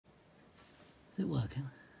it working?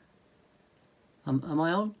 Am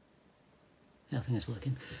I on? Yeah, I think it's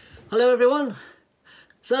working. Hello everyone.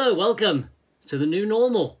 So, welcome to the new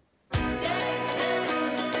normal.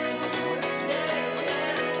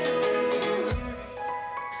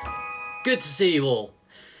 Good to see you all.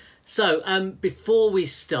 So, before we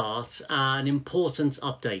start, an important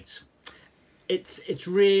update. It's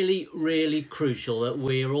really, really crucial that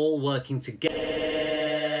we're all working together.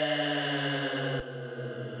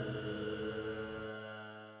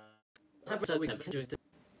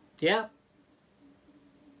 Yeah?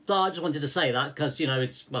 So I just wanted to say that because, you know,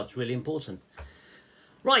 it's really important.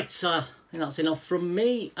 Right, I think that's enough from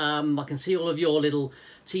me. I can see all of your little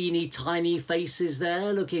teeny tiny faces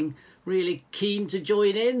there looking really keen to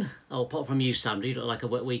join in. Oh, apart from you, Sandra, you look like a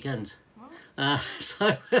wet weekend.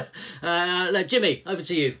 Jimmy, over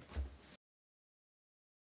to you.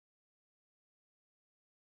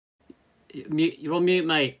 You're on mute,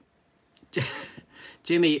 mate.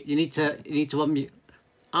 Jimmy, you need to unmute.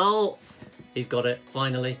 Oh, he's got it,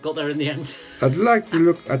 finally. Got there in the end. I'd like to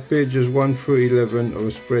look at pages 1 through 11 of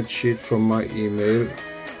a spreadsheet from my email,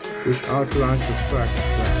 which outlines the fact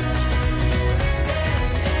that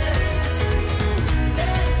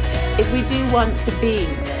if we do want to be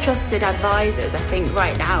trusted advisors, I think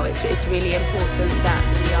right now it's really important that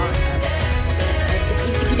we are.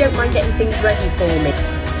 If you don't mind getting things ready for me.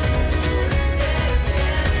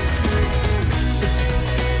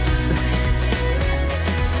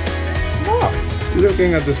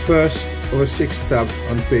 looking at the first of 6 tabs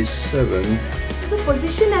on page 7. The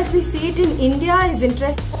position as we see it in India is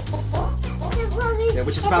interesting. Yeah,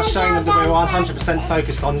 which is about showing them that we're 100%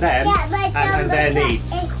 focused on them and their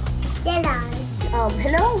needs. Hello?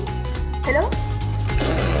 Hello?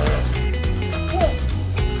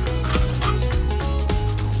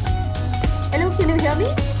 Hello, can you hear me?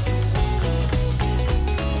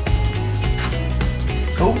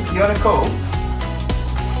 Cool? You on a call?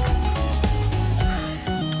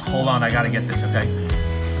 Hold on, I gotta get this, okay?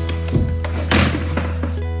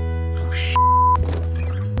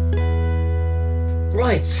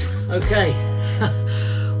 Right, okay.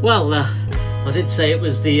 Well, I did say it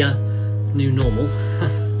was the new normal.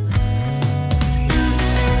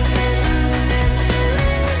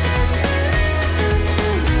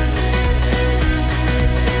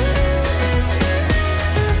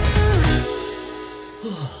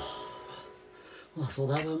 Well, I thought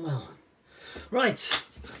that went well. Right,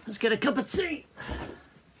 let's get a cup of tea.